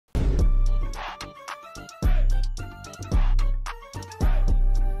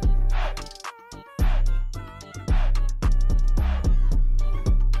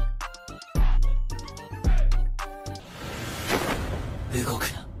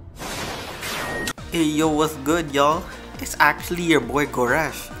Hey yo, what's good y'all? It's actually your boy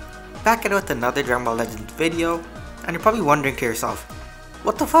Goresh, back at it with another Dragon Ball Legends video, and you're probably wondering to yourself,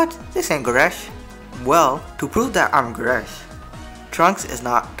 what the fuck? This ain't Goresh. Well, to prove that I'm Goresh, Trunks is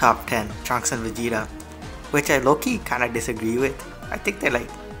not top 10, Trunks and Vegeta, which I low-key kinda disagree with. I think they're like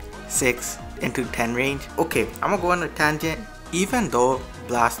 6 into 10 range. Okay, I'm gonna go on a tangent. Even though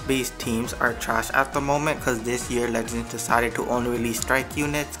blast-based teams are trash at the moment because this year Legends decided to only release strike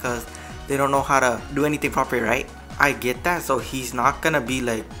units because they don't know how to do anything properly, right? I get that, so he's not gonna be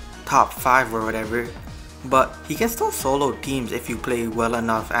like top 5 or whatever, but he can still solo teams if you play well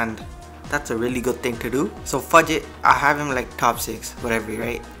enough, and that's a really good thing to do. So fudge it, I have him like top 6, whatever,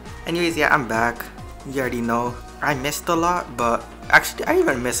 right? Anyways, yeah, I'm back. You already know I missed a lot, but actually I didn't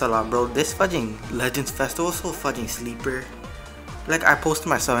even miss a lot, bro. This fudging Legends Festival is so fudging sleeper. Like, I posted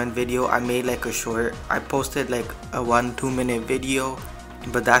my summon video, I made like a short, I posted like a 1-2 minute video,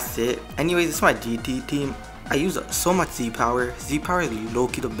 but that's it. Anyways, it's my GT team. I use so much Z-Power. Z-Power is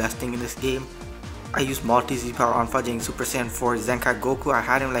low-key the best thing in this game. I use multi Z-Power on fudging Super Saiyan 4 Zenkai Goku. I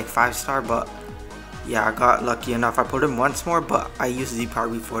had him like 5-star, but yeah, I got lucky enough. I put him once more, but I used Z-Power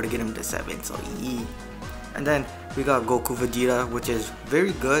before to get him to 7, so yeah. And then we got Goku Vegeta, which is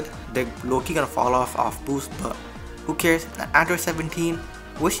very good. They're low-key gonna fall off boost, but who cares? Android 17,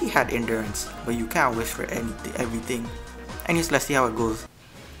 wish he had endurance, but you can't wish for everything. Anyways, let's see how it goes.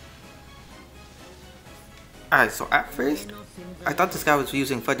 Alright, so at first, I thought this guy was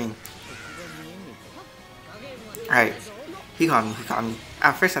using fudging. Alright, he got me.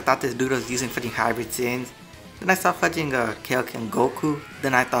 At first I thought this dude was using fudging hybrid Saiyans. Then I saw fudging Kale and Goku.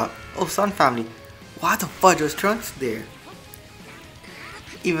 Then I thought, oh, Sun Family, why the fudge was Trunks there?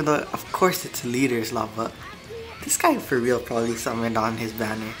 Even though, of course, it's leader's law, but this guy for real probably summoned on his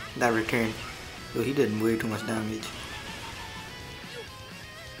banner that returned. So he did way too much damage.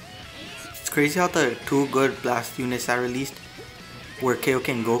 It's crazy how the 2 good blast units I released were Kaioken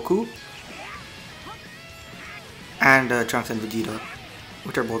and Goku and Trunks and Vegeta,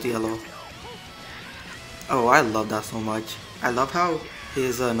 which are both yellow. Oh, I love that so much. I love how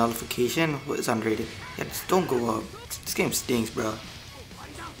his nullification was underrated. Yeah, just don't go up. This game stinks, bro.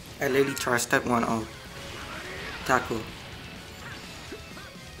 I literally charged type 1 off. Tackle.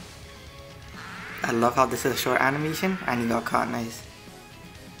 I love how this is a short animation and he got caught nice.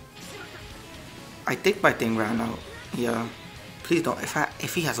 I think my thing ran out. Yeah. Please don't.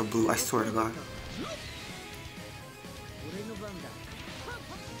 If he has a blue, I swear to God.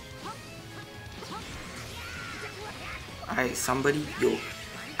 Alright, somebody, yo.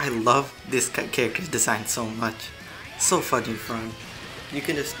 I love this character's design so much. So fudging fun. You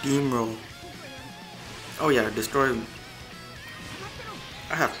can just steamroll. Oh yeah, destroy.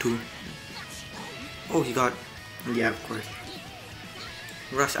 I have 2. Oh, he got. Yeah, of course.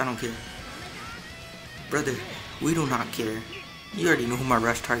 Rush, I don't care. Brother, we do not care. You already know who my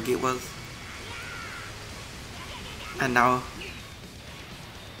rush target was. And now,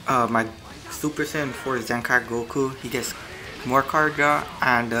 my Super Saiyan 4 Zenkai Goku, he gets more card draw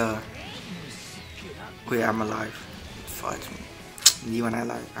and wait, I'm alive. Fudge me. You and I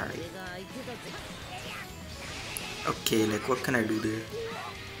alive. Alright. Okay, like what can I do there?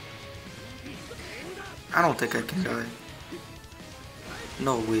 I don't think I can die.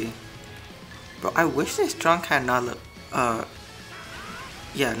 No way. Bro, I wish this trunk had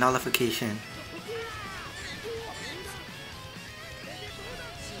nullification.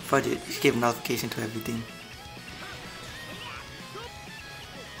 Fudge it, just give nullification to everything.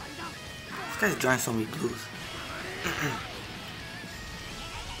 This guy's drawing so many blues.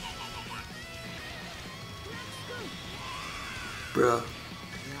 Bro,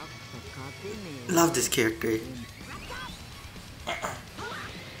 love this character.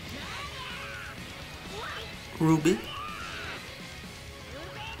 Ruby,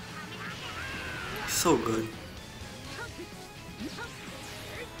 so good.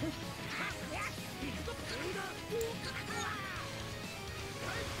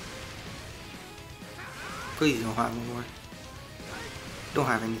 Please don't have more. Don't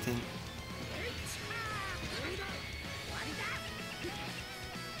have anything.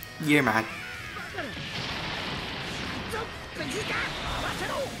 You're mad.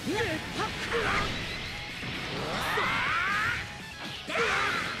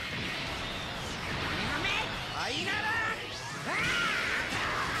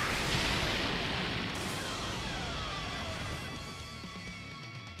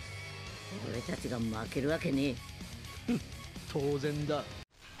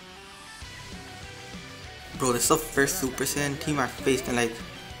 Bro, this is the first Super Saiyan team I've faced in like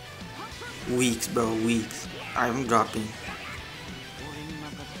weeks, bro, weeks. I'm dropping.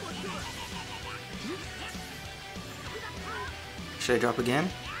 Should I drop again?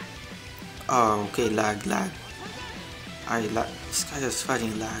 Oh, okay, lag. Alright, this guy is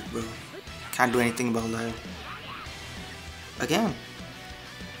fighting lag, bro. Can't do anything about lag. Again.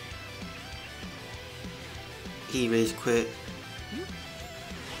 He rage quit.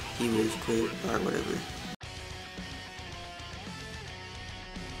 Or whatever.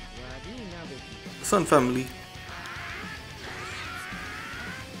 Sun family.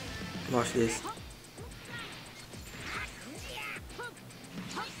 Watch this.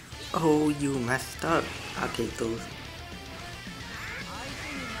 Oh, you messed up. I'll take those.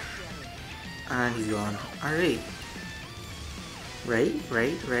 And he's gone. Alright. Right.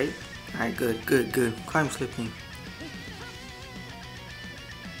 Alright, good. Climb slipping.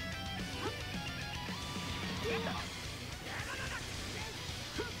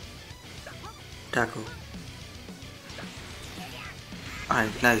 Tackle.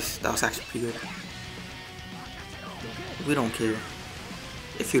 Alright, nice. That was actually pretty good. We don't care.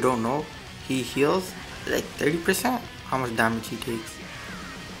 If you don't know, he heals like 30% how much damage he takes.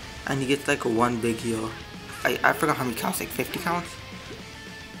 And he gets like a one big heal. I forgot how many counts, like 50 counts?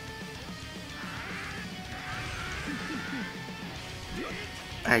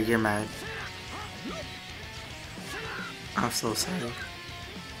 Alright, you're mad. I'm so sorry.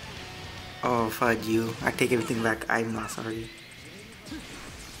 Oh, fudge you. I take everything back. I'm not sorry.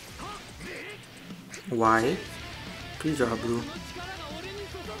 Why? Please draw blue.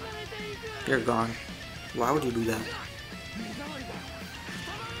 You're gone. Why would you do that?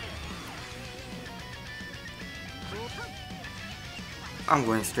 I'm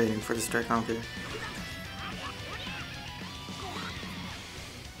going straight in for the strike, I don't care.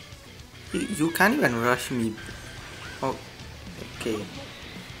 You can't even rush me. Oh, okay.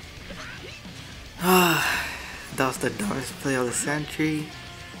 That was the dumbest play of the century.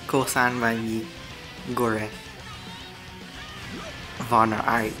 Co-signed by me, Goresh. Vana,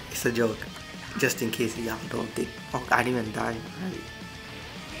 alright, it's a joke. Just in case y'all don't think. Oh, I didn't even die. Alright.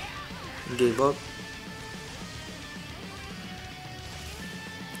 Gave up.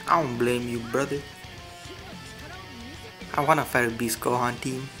 I don't blame you, brother. I wanna fight a Beast Gohan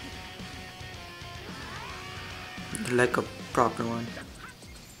team. Like a proper one.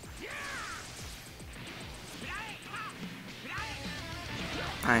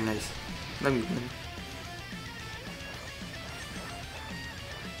 Alright, nice. Let me win.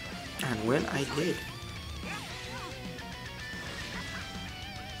 And when I did.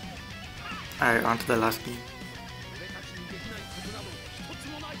 Alright, on to the last game.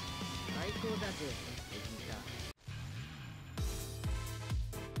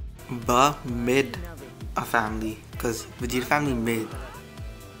 Ba mid a family, cause Vegeta family mid.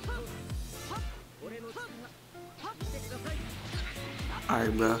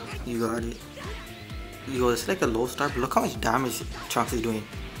 Alright, bro, you got it. Yo, it's like a low start, but look how much damage Trunks is doing.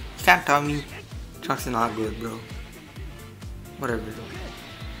 You can't tell me Trunks is not good, bro. Whatever.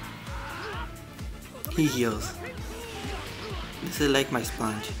 He heals. This is like my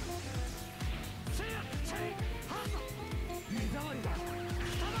sponge.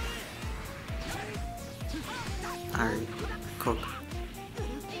 Alright, cook.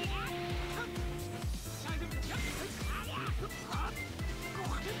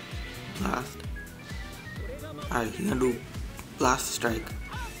 Blast. Alright, he's gonna do blast strike.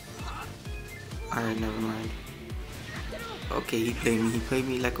 Alright, never mind. Okay, he played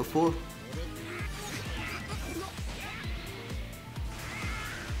me like a fool.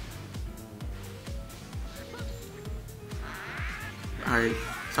 Alright,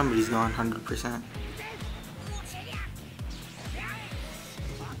 somebody's gone 100%.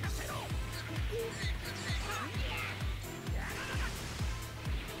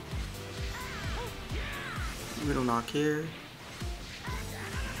 We do not care.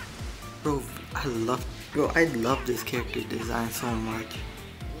 Bro, I love this character design so much.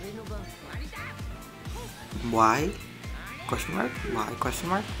 Why? Question mark? Why? Question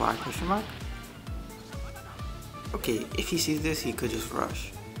mark? Why? Question mark? Okay, if he sees this, he could just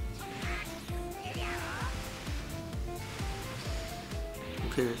rush. Who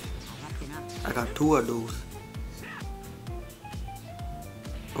cares? I got 2 of those.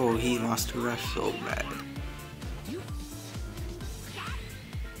 Oh, he wants to rush so bad.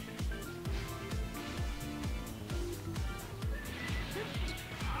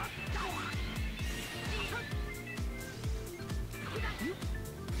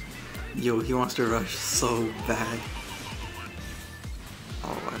 Yo, he wants to rush so bad.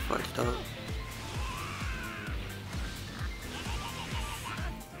 Oh, I fucked up.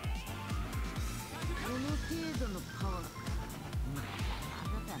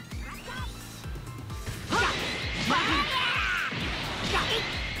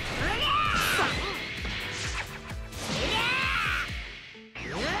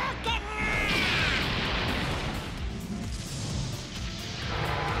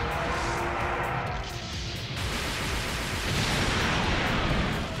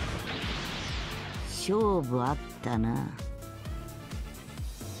 勝負あったな。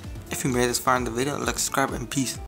 If you made this far in the video, like, subscribe, and peace.